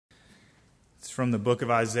From the book of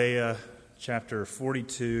Isaiah, chapter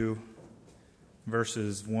 42,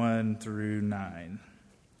 verses 1 through 9.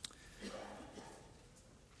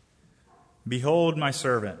 Behold my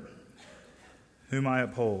servant, whom I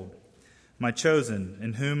uphold, my chosen,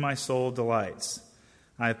 in whom my soul delights.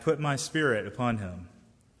 I have put my spirit upon him.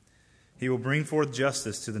 He will bring forth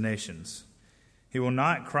justice to the nations. He will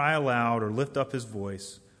not cry aloud or lift up his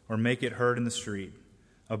voice or make it heard in the street.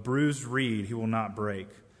 A bruised reed he will not break,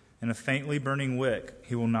 and a faintly burning wick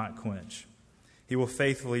he will not quench. He will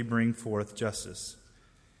faithfully bring forth justice.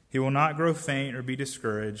 He will not grow faint or be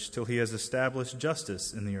discouraged till he has established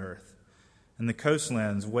justice in the earth, and the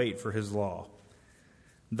coastlands wait for his law.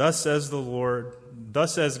 Thus says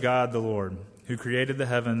God the Lord, who created the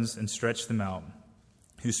heavens and stretched them out,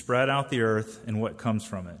 who spread out the earth and what comes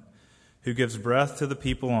from it, who gives breath to the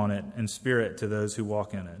people on it and spirit to those who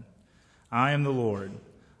walk in it. I am the Lord.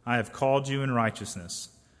 I have called you in righteousness.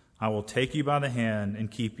 I will take you by the hand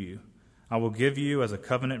and keep you. I will give you as a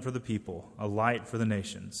covenant for the people, a light for the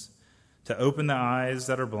nations, to open the eyes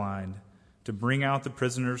that are blind, to bring out the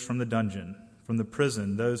prisoners from the dungeon, from the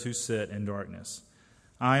prison those who sit in darkness.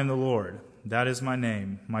 I am the Lord, that is my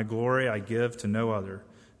name. My glory I give to no other,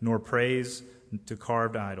 nor praise to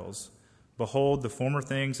carved idols. Behold, the former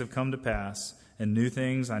things have come to pass, and new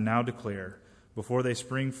things I now declare. Before they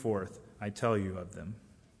spring forth, I tell you of them.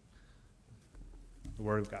 The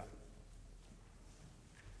Word of God.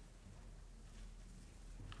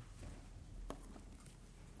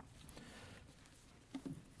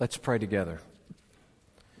 Let's pray together.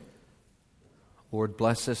 Lord,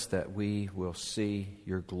 bless us that we will see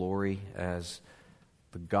your glory as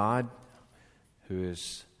the God who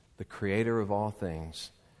is the creator of all things,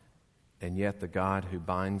 and yet the God who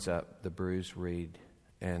binds up the bruised reed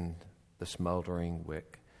and the smoldering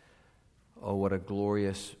wick. Oh, what a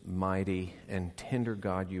glorious, mighty, and tender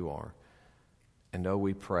God you are. And oh,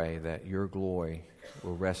 we pray that your glory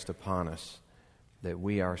will rest upon us, that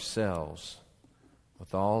we ourselves,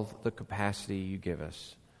 with all the capacity you give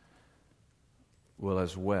us, will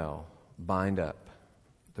as well bind up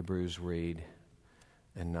the bruised reed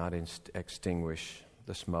and not extinguish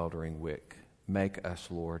the smoldering wick. Make us,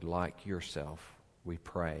 Lord, like yourself, we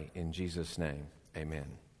pray. In Jesus' name, amen.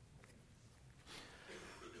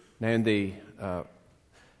 Now,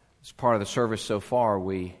 as part of the service so far,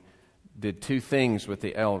 we did two things with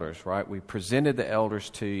the elders, right? We presented the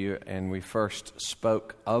elders to you, and we first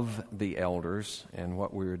spoke of the elders and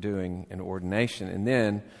what we were doing in ordination. And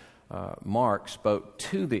then Mark spoke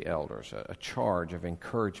to the elders, a charge of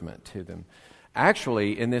encouragement to them.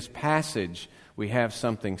 Actually, in this passage, we have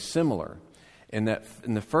something similar. In that,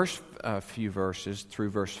 in the first few verses,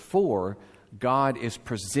 through verse 4, God is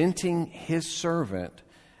presenting his servant,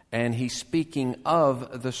 and he's speaking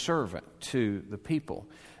of the servant to the people.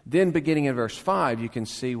 Then beginning in verse 5, you can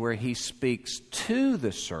see where he speaks to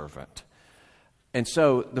the servant. And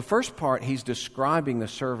so the first part, he's describing the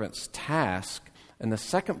servant's task. And the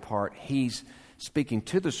second part, he's speaking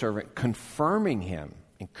to the servant, confirming him,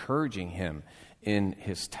 encouraging him in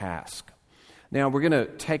his task. Now, we're going to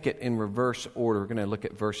take it in reverse order. We're going to look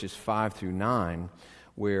at verses 5 through 9,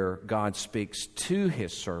 where God speaks to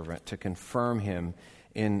his servant to confirm him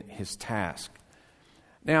in his task.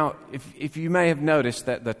 Now, if you may have noticed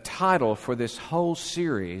that the title for this whole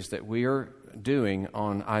series that we are doing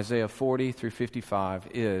on Isaiah 40 through 55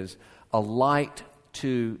 is A Light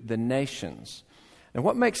to the Nations. And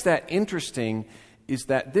what makes that interesting is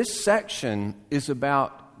that this section is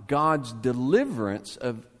about God's deliverance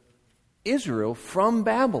of Israel from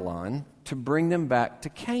Babylon to bring them back to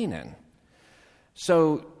Canaan.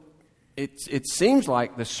 So it seems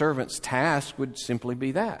like the servant's task would simply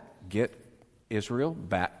be that, get Israel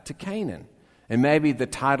back to Canaan. And maybe the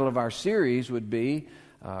title of our series would be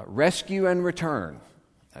Rescue and Return.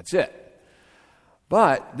 That's it.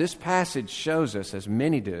 But this passage shows us, as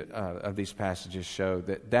many of these passages show,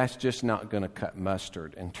 that that's just not going to cut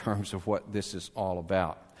mustard in terms of what this is all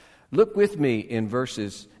about. Look with me in verse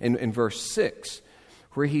 6,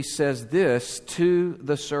 where he says this to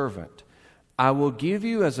the servant: I will give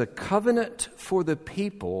you as a covenant for the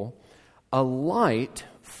people, a light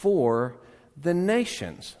for the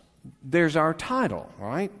nations. There's our title,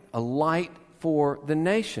 right? A light for the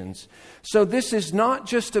nations. So this is not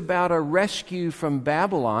just about a rescue from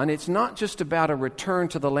Babylon. It's not just about a return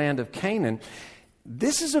to the land of Canaan.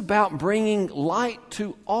 This is about bringing light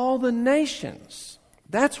to all the nations.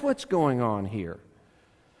 That's what's going on here.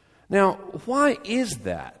 Now, why is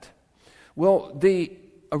that? Well, the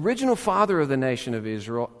original father of the nation of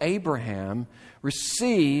Israel, Abraham,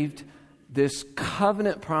 received this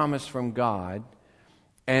covenant promise from God,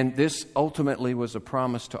 And this ultimately was a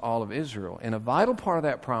promise to all of Israel. And a vital part of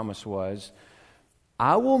that promise was,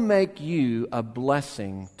 I will make you a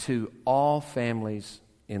blessing to all families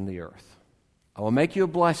in the earth. I will make you a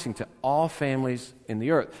blessing to all families in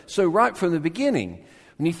the earth. So right from the beginning,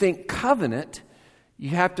 when you think covenant,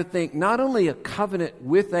 you have to think not only a covenant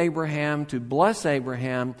with Abraham to bless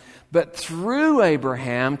Abraham, but through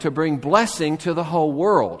Abraham to bring blessing to the whole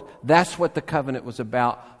world. That's what the covenant was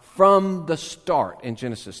about from the start in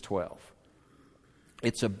Genesis 12.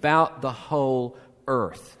 It's about the whole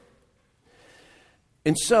earth.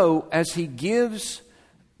 And so, as he gives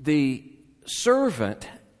the servant,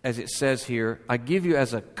 as it says here, I give you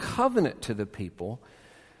as a covenant to the people,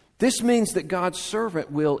 this means that God's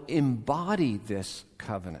servant will embody this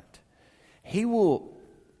covenant. He will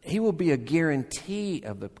be a guarantee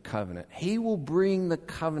of the covenant. He will bring the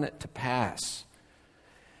covenant to pass.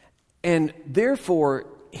 And therefore,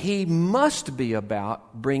 he must be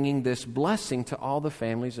about bringing this blessing to all the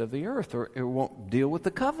families of the earth, or it won't deal with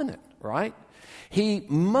the covenant, right? He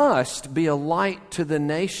must be a light to the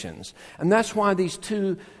nations. And that's why these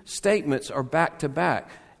two statements are back to back.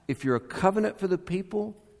 If you're a covenant for the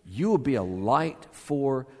people, you will be a light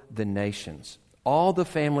for the nations. All the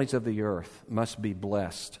families of the earth must be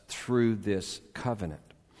blessed through this covenant.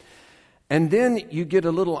 And then you get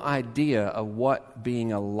a little idea of what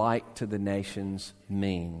being a light to the nations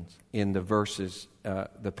means in the verses,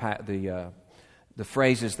 the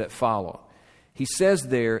phrases that follow. He says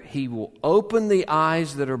there, he will open the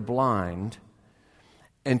eyes that are blind,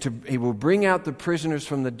 and he will bring out the prisoners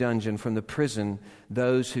from the dungeon, from the prison,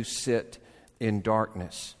 those who sit in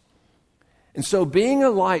darkness. And so being a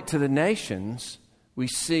light to the nations, we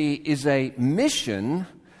see, is a mission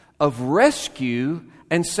of rescue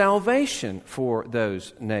and salvation for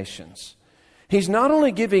those nations. He's not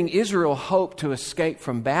only giving Israel hope to escape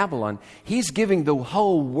from Babylon, he's giving the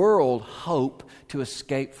whole world hope to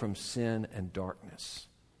escape from sin and darkness.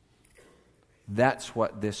 That's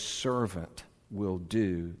what this servant will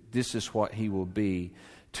do. This is what he will be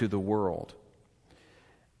to the world.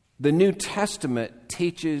 The New Testament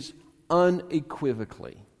teaches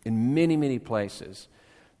unequivocally in many, many places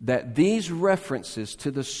that these references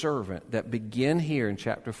to the servant that begin here in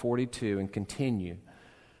chapter 42 and continue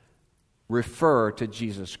refer to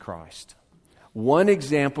Jesus Christ. One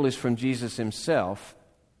example is from Jesus himself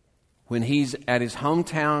when he's at his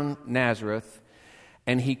hometown Nazareth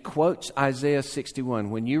and he quotes Isaiah 61.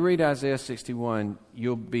 When you read Isaiah 61,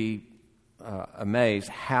 you'll be amazed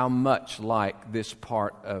how much like this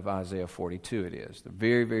part of Isaiah 42 it is. They're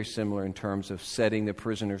very, very similar in terms of setting the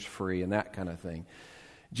prisoners free and that kind of thing.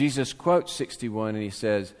 Jesus quotes 61 and he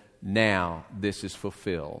says, now this is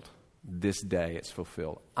fulfilled. This day it's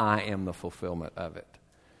fulfilled. I am the fulfillment of it.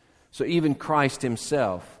 So even Christ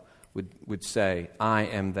himself would say, I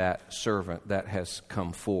am that servant that has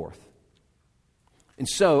come forth. And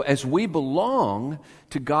so as we belong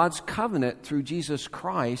to God's covenant through Jesus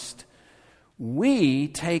Christ, we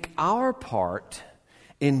take our part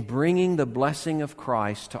in bringing the blessing of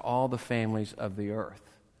Christ to all the families of the earth.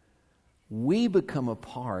 We become a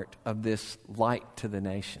part of this light to the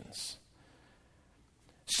nations.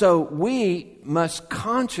 So we must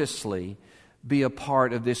consciously be a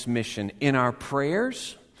part of this mission in our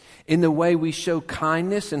prayers, in the way we show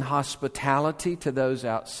kindness and hospitality to those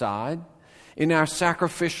outside, in our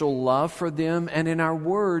sacrificial love for them, and in our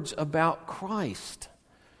words about Christ.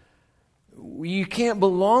 You can't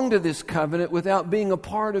belong to this covenant without being a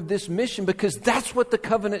part of this mission, because that's what the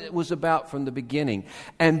covenant was about from the beginning.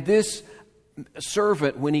 And this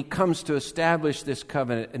servant, when he comes to establish this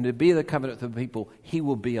covenant and to be the covenant to the people, he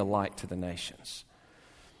will be a light to the nations.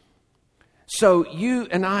 So you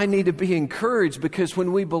and I need to be encouraged, because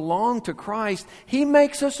when we belong to Christ, he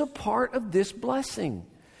makes us a part of this blessing.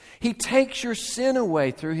 He takes your sin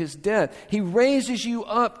away through his death. He raises you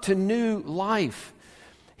up to new life.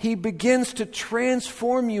 He begins to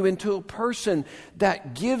transform you into a person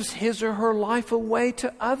that gives his or her life away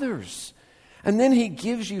to others. And then he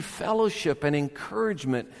gives you fellowship and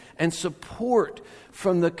encouragement and support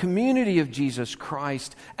from the community of Jesus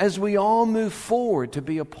Christ as we all move forward to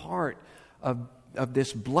be a part of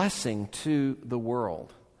this blessing to the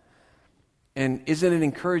world. And isn't it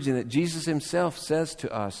encouraging that Jesus himself says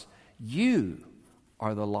to us, you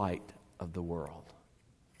are the light of the world.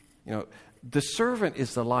 You know, the servant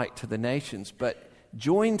is the light to the nations, but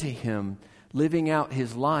joined to him, living out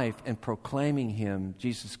his life and proclaiming him,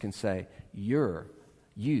 Jesus can say, you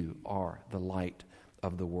are the light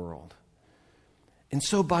of the world. And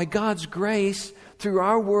so by God's grace, through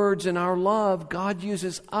our words and our love, God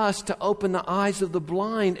uses us to open the eyes of the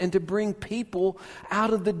blind and to bring people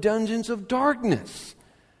out of the dungeons of darkness.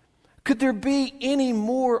 Could there be any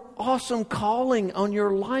more awesome calling on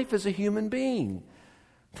your life as a human being?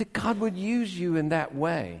 That God would use you in that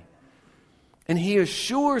way. And He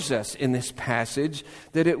assures us in this passage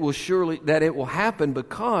that it will happen,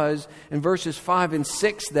 because in verses 5 and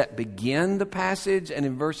 6 that begin the passage, and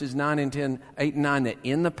in verses 9 and 10, 8 and 9 that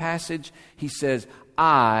end the passage, He says,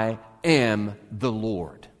 I am the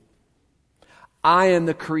Lord. I am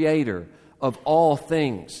the Creator of all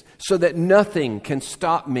things, so that nothing can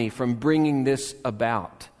stop me from bringing this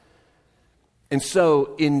about. And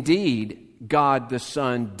so, indeed, God the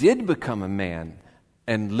Son did become a man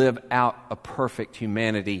and live out a perfect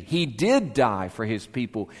humanity. He did die for His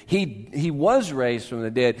people. He was raised from the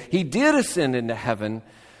dead. He did ascend into heaven.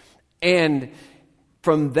 And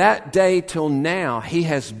from that day till now, He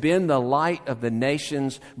has been the light of the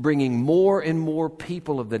nations, bringing more and more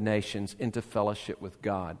people of the nations into fellowship with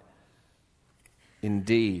God.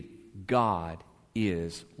 Indeed, God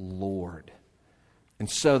is Lord. And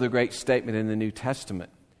so the great statement in the New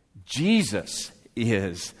Testament, Jesus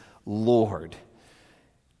is Lord.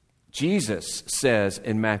 Jesus says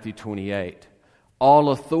in Matthew 28, all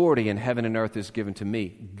authority in heaven and earth is given to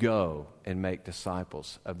me. Go and make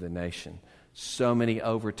disciples of the nation. So many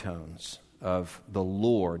overtones of the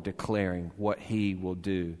Lord declaring what He will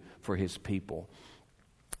do for His people.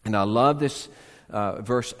 And I love this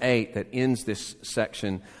verse 8 that ends this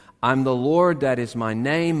section. I'm the Lord, that is my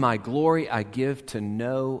name, my glory I give to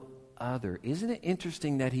no other. Isn't it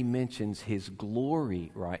interesting that He mentions His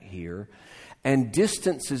glory right here and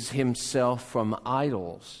distances Himself from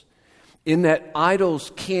idols? In that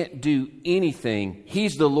idols can't do anything.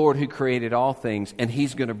 He's the Lord who created all things, and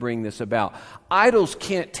He's going to bring this about. Idols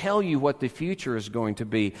can't tell you what the future is going to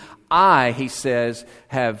be. I, He says,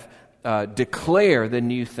 have declare the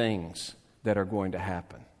new things that are going to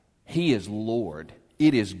happen. He is Lord.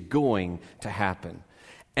 It is going to happen.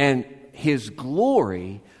 And His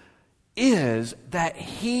glory is that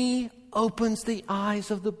He opens the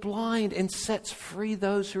eyes of the blind and sets free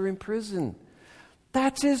those who are in prison.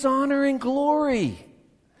 That's His honor and glory.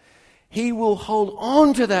 He will hold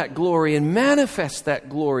on to that glory and manifest that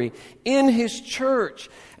glory in His church.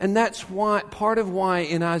 And that's why, part of why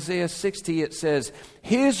in Isaiah 60 it says,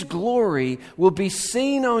 His glory will be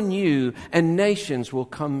seen on you and nations will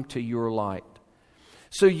come to your light.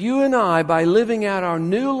 So you and I, by living out our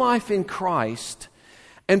new life in Christ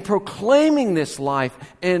and proclaiming this life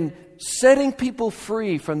and setting people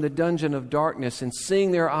free from the dungeon of darkness and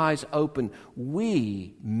seeing their eyes open,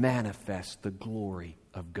 we manifest the glory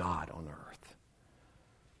of God on earth.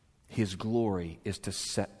 His glory is to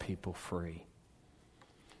set people free.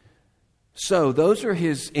 So those are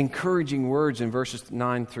His encouraging words in verses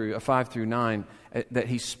 5 through 9 that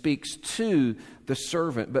He speaks to the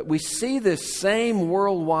servant. But we see this same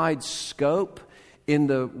worldwide scope in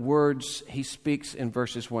the words He speaks in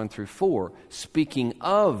verses 1 through 4, speaking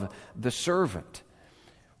of the servant.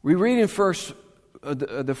 We read in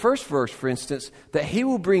the first verse, for instance, that He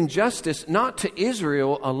will bring justice not to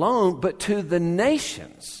Israel alone, but to the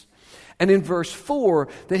nations. And in verse 4,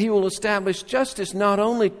 that He will establish justice not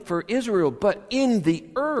only for Israel, but in the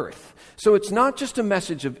earth. So it's not just a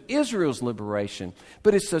message of Israel's liberation,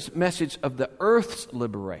 but it's a message of the earth's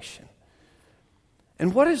liberation.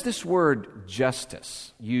 And what is this word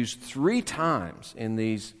justice, used 3 times in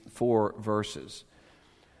these 4 verses?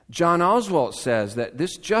 John Oswalt says that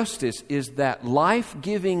this justice is that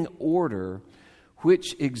life-giving order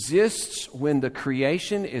which exists when the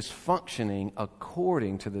creation is functioning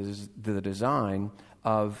according to the design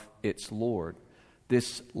of its Lord.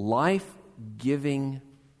 This life-giving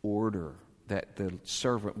order that the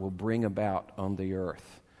servant will bring about on the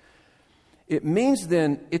earth. It means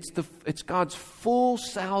then it's God's full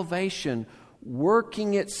salvation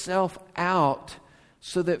working itself out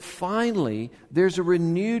so that finally there's a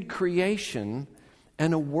renewed creation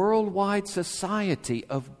and a worldwide society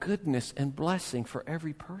of goodness and blessing for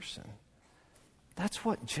every person. That's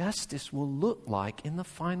what justice will look like in the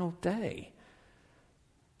final day.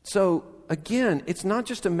 So, again, it's not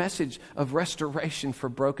just a message of restoration for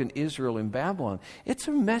broken Israel in Babylon. It's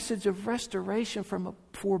a message of restoration for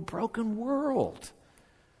a broken world.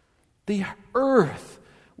 The earth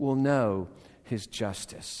will know His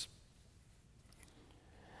justice.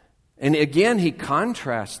 And again, He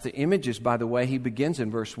contrasts the images by the way He begins in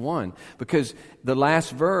verse 1. Because the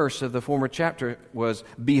last verse of the former chapter was,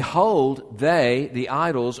 Behold, they, the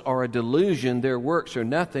idols, are a delusion. Their works are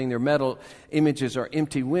nothing. Their metal images are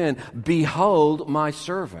empty wind. Behold my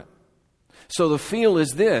servant. So the feel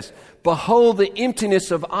is this. Behold the emptiness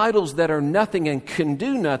of idols that are nothing and can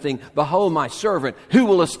do nothing. Behold my servant, who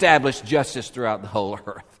will establish justice throughout the whole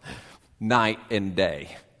earth, night and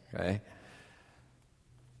day. Okay?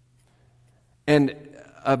 And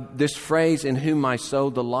this phrase, in whom my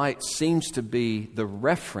soul delights, seems to be the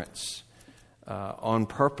reference on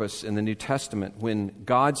purpose in the New Testament when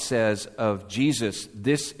God says of Jesus,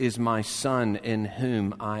 "This is my Son in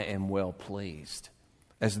whom I am well pleased."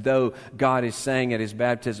 As though God is saying at his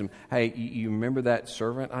baptism, hey, you remember that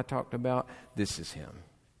servant I talked about? This is him.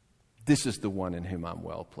 This is the one in whom I'm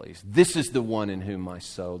well pleased. This is the one in whom my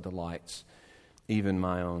soul delights, even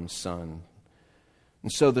my own Son.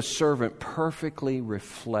 And so the servant perfectly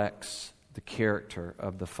reflects the character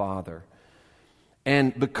of the Father.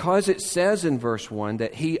 And because it says in verse 1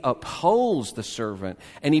 that he upholds the servant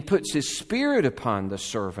and he puts his Spirit upon the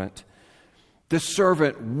servant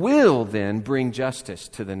will then bring justice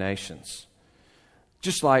to the nations.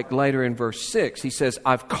 Just like later in verse 6, he says,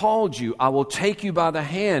 I've called you, I will take you by the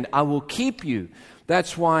hand, I will keep you.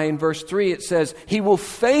 That's why in verse 3 it says, he will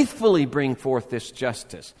faithfully bring forth this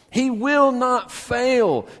justice. He will not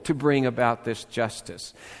fail to bring about this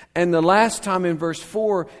justice. And the last time in verse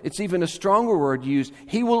 4, it's even a stronger word used.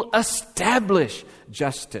 He will establish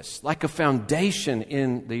justice like a foundation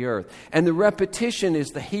in the earth. And the repetition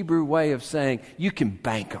is the Hebrew way of saying, you can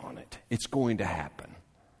bank on it. It's going to happen.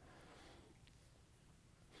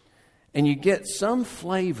 And you get some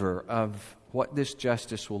flavor of what this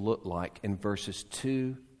justice will look like in verses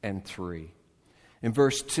 2 and 3. In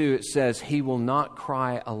verse 2 it says, he will not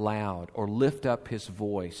cry aloud or lift up his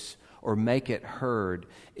voice or make it heard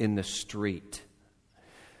in the street.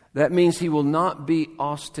 That means he will not be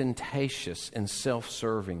ostentatious and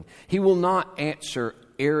self-serving. He will not answer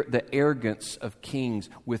the arrogance of kings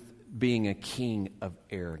with being a king of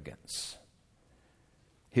arrogance.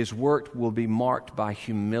 His work will be marked by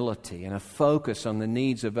humility and a focus on the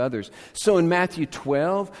needs of others. So in Matthew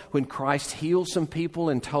 12, when Christ healed some people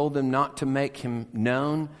and told them not to make him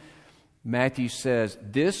known, Matthew says,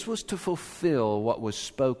 this was to fulfill what was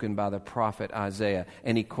spoken by the prophet Isaiah.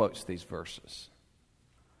 And he quotes these verses.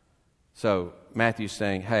 So Matthew's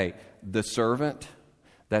saying, hey, the servant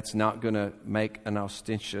that's not going to make an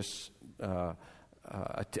ostentatious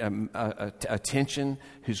attention,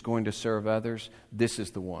 who's going to serve others, this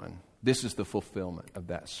is the one. This is the fulfillment of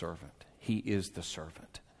that servant. He is the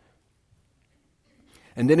servant.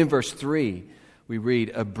 And then in verse 3, we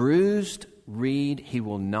read, a bruised reed he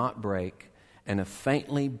will not break, and a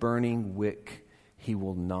faintly burning wick he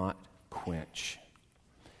will not quench.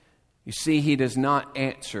 You see, he does not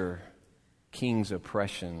answer king's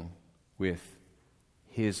oppression with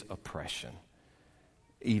his oppression,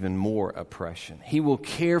 even more oppression. He will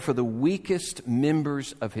care for the weakest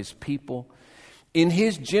members of his people. In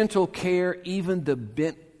his gentle care, even the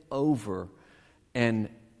bent over and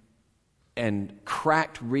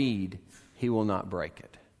cracked reed, he will not break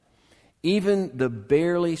it. Even the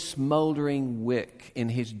barely smoldering wick, in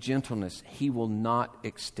his gentleness, he will not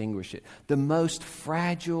extinguish it. The most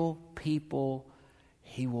fragile people,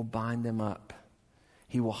 he will bind them up.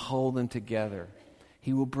 He will hold them together.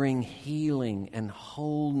 He will bring healing and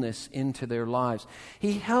wholeness into their lives.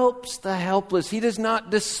 He helps the helpless. He does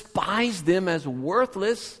not despise them as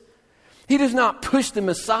worthless. He does not push them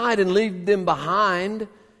aside and leave them behind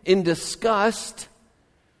in disgust.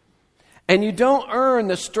 And you don't earn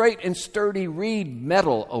the Straight and Sturdy Reed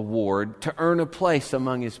Medal Award to earn a place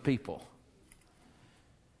among his people.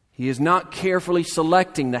 He is not carefully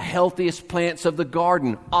selecting the healthiest plants of the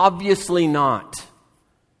garden. Obviously not.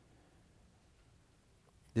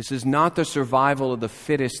 This is not the survival of the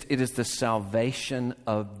fittest. It is the salvation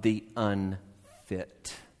of the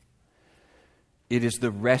unfit. It is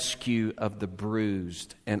the rescue of the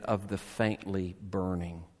bruised and of the faintly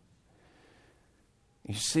burning.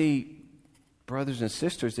 You see, brothers and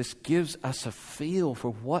sisters, this gives us a feel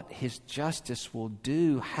for what his justice will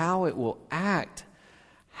do, how it will act,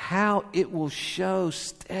 how it will show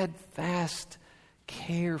steadfast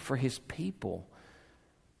care for his people.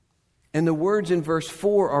 And the words in verse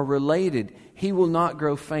 4 are related. He will not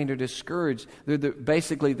grow faint or discouraged. They're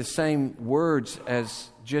basically the same words as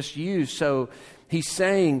just used. So he's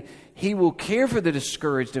saying he will care for the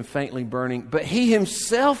discouraged and faintly burning, but he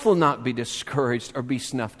himself will not be discouraged or be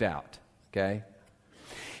snuffed out. Okay?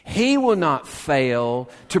 He will not fail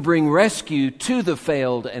to bring rescue to the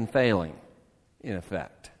failed and failing, in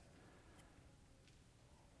effect.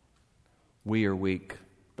 We are weak,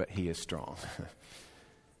 but he is strong.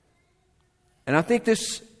 And I think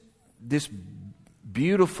this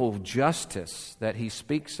beautiful justice that he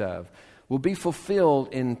speaks of will be fulfilled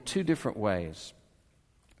in two different ways.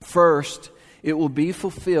 First, it will be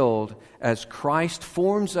fulfilled as Christ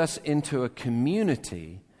forms us into a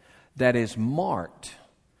community that is marked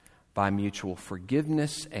by mutual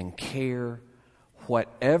forgiveness and care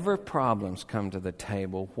whatever problems come to the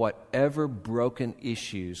table, whatever broken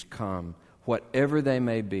issues come, whatever they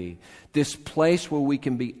may be, this place where we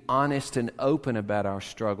can be honest and open about our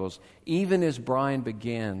struggles, even as Brian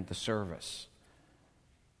began the service,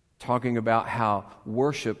 talking about how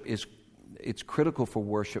it's critical for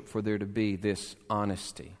worship for there to be this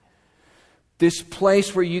honesty. This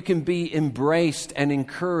place where you can be embraced and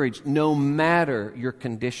encouraged no matter your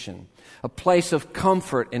condition. A place of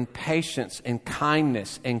comfort and patience and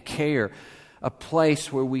kindness and care. A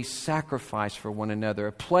place where we sacrifice for one another.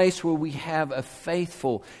 A place where we have a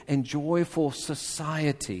faithful and joyful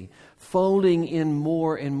society, folding in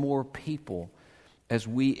more and more people as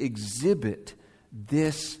we exhibit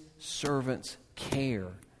this servant's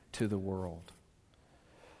care to the world.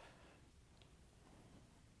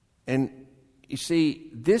 And you see,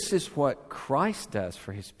 this is what Christ does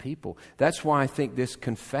for His people. That's why I think this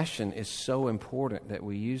confession is so important that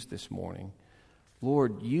we use this morning.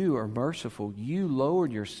 Lord, you are merciful. You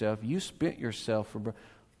lowered yourself. You spent yourself for...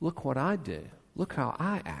 Look what I do. Look how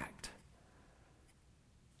I act.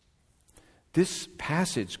 This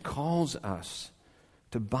passage calls us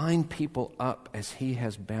to bind people up as He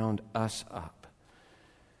has bound us up.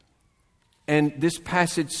 And this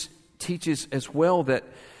passage teaches as well that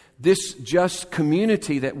this just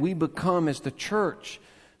community that we become as the church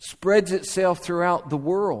spreads itself throughout the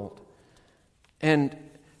world. And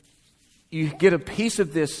you get a piece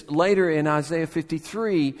of this later in Isaiah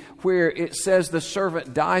 53 where it says the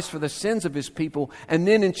servant dies for the sins of his people. And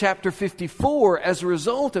then in chapter 54, as a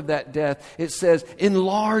result of that death, it says,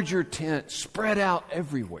 enlarge your tent, spread out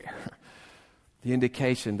everywhere. The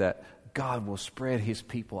indication that God will spread His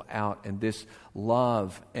people out, and this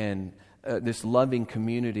love and this loving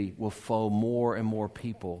community will fold more and more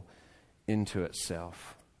people into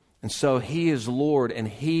itself. And so He is Lord, and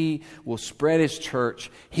He will spread His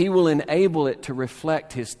church. He will enable it to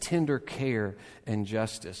reflect His tender care and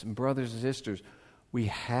justice. And brothers and sisters, we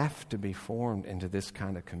have to be formed into this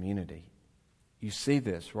kind of community. You see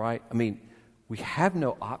this, right? I mean, we have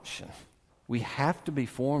no option. We have to be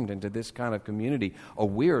formed into this kind of community, or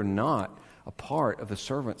we are not a part of the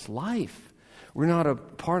servant's life. We're not a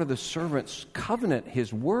part of the servant's covenant,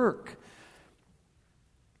 his work.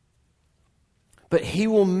 But He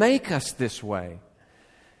will make us this way.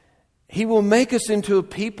 He will make us into a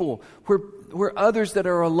people where others that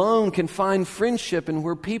are alone can find friendship, and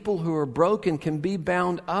where people who are broken can be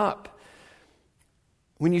bound up.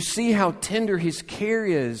 When you see how tender His care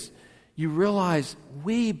is, you realize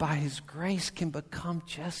we, by His grace, can become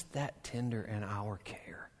just that tender in our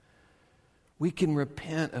care. We can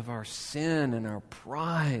repent of our sin and our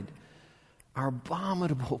pride, our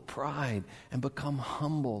abominable pride, and become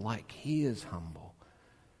humble like He is humble,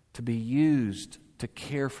 to be used to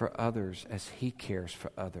care for others as He cares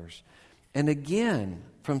for others. And again,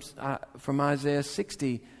 from Isaiah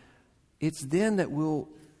 60, it's then that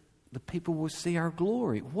the people will see our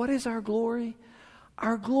glory. What is our glory?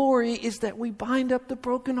 Our glory is that we bind up the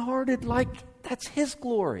brokenhearted like that's His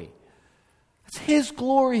glory. It's His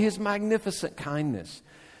glory, His magnificent kindness.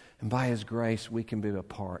 And by His grace, we can be a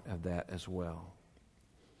part of that as well.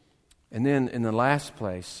 And then in the last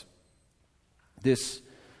place, this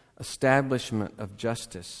establishment of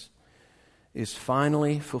justice is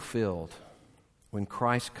finally fulfilled when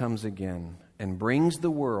Christ comes again and brings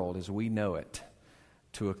the world as we know it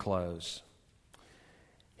to a close.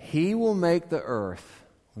 He will make the earth,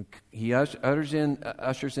 He ushers in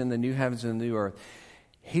the new heavens and the new earth.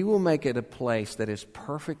 He will make it a place that is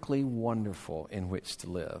perfectly wonderful in which to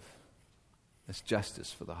live. That's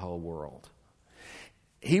justice for the whole world.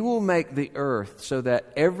 He will make the earth so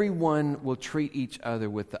that everyone will treat each other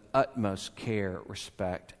with the utmost care,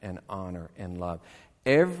 respect, and honor and love.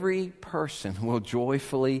 Every person will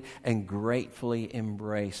joyfully and gratefully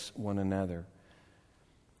embrace one another.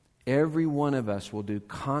 Every one of us will do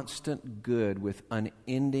constant good with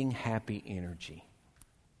unending happy energy.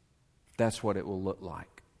 That's what it will look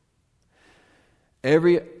like.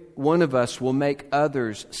 Every one of us will make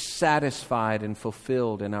others satisfied and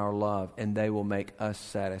fulfilled in our love, and they will make us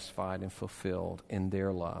satisfied and fulfilled in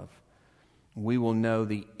their love. We will know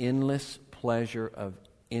the endless pleasure of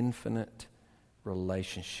infinite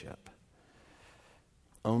relationship.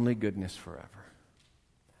 Only goodness forever.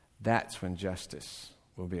 That's when justice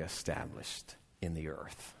will be established in the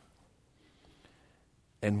earth.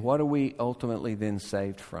 And what are we ultimately then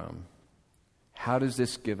saved from? How does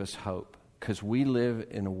this give us hope? Because we live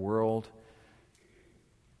in a world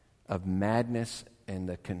of madness and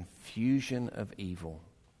the confusion of evil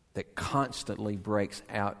that constantly breaks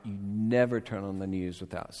out. You never turn on the news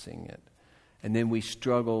without seeing it. And then we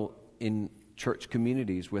struggle in church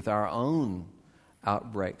communities with our own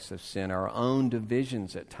outbreaks of sin, our own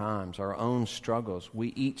divisions at times, our own struggles. We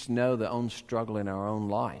each know the own struggle in our own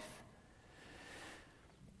life.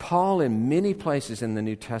 Paul, in many places in the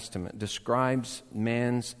New Testament, describes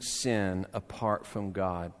man's sin apart from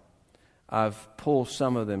God. I've pulled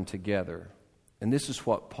some of them together. And this is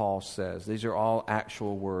what Paul says. These are all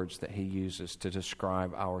actual words that he uses to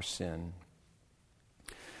describe our sin.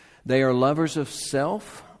 They are lovers of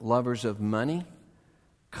self, lovers of money,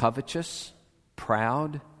 covetous,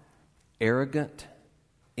 proud, arrogant,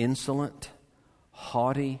 insolent,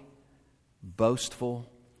 haughty, boastful,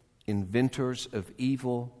 inventors of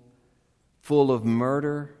evil, full of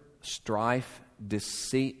murder, strife,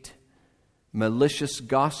 deceit, malicious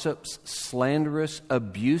gossips, slanderous,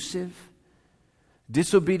 abusive,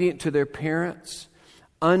 disobedient to their parents,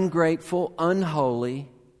 ungrateful, unholy,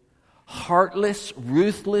 heartless,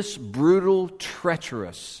 ruthless, brutal,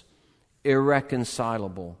 treacherous,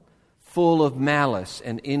 irreconcilable, full of malice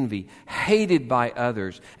and envy, hated by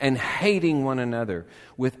others and hating one another,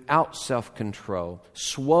 without self-control,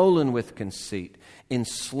 swollen with conceit,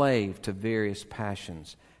 enslaved to various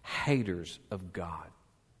passions, haters of God.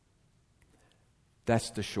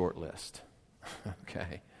 That's the short list.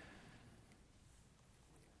 Okay.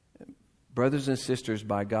 Brothers and sisters,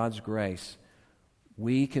 by God's grace,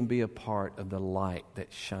 we can be a part of the light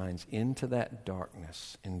that shines into that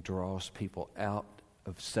darkness and draws people out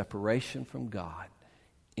of separation from God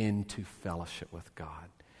into fellowship with God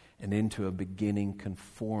and into a beginning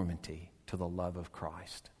conformity to the love of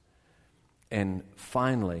Christ. And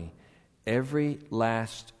finally, every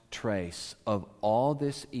last trace of all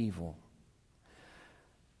this evil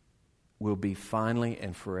will be finally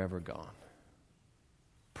and forever gone.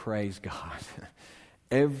 Praise God.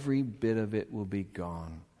 Every bit of it will be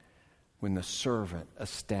gone when the servant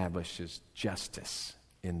establishes justice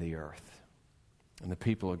in the earth. And the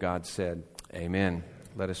people of God said, Amen.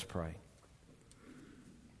 Let us pray.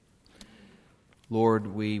 Lord,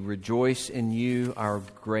 we rejoice in you, our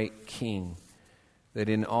great King, that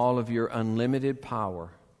in all of your unlimited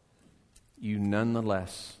power, you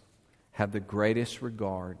nonetheless have the greatest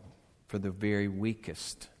regard for the very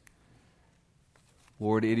weakest.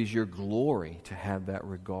 Lord, it is your glory to have that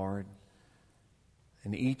regard.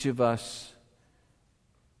 And each of us,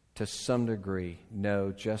 to some degree,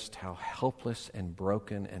 know just how helpless and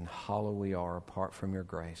broken and hollow we are apart from your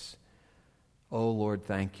grace. Oh, Lord,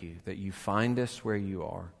 thank you that you find us where you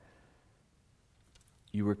are.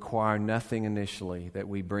 You require nothing initially that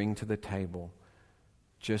we bring to the table,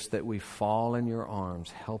 just that we fall in your arms,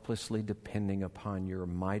 helplessly depending upon your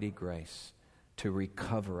mighty grace to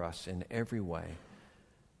recover us in every way,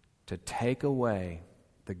 to take away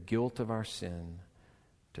the guilt of our sin,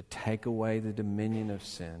 to take away the dominion of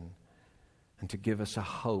sin, and to give us a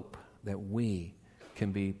hope that we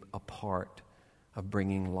can be a part of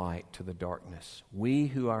bringing light to the darkness. We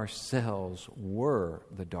who ourselves were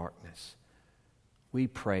the darkness, we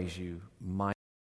praise you, mighty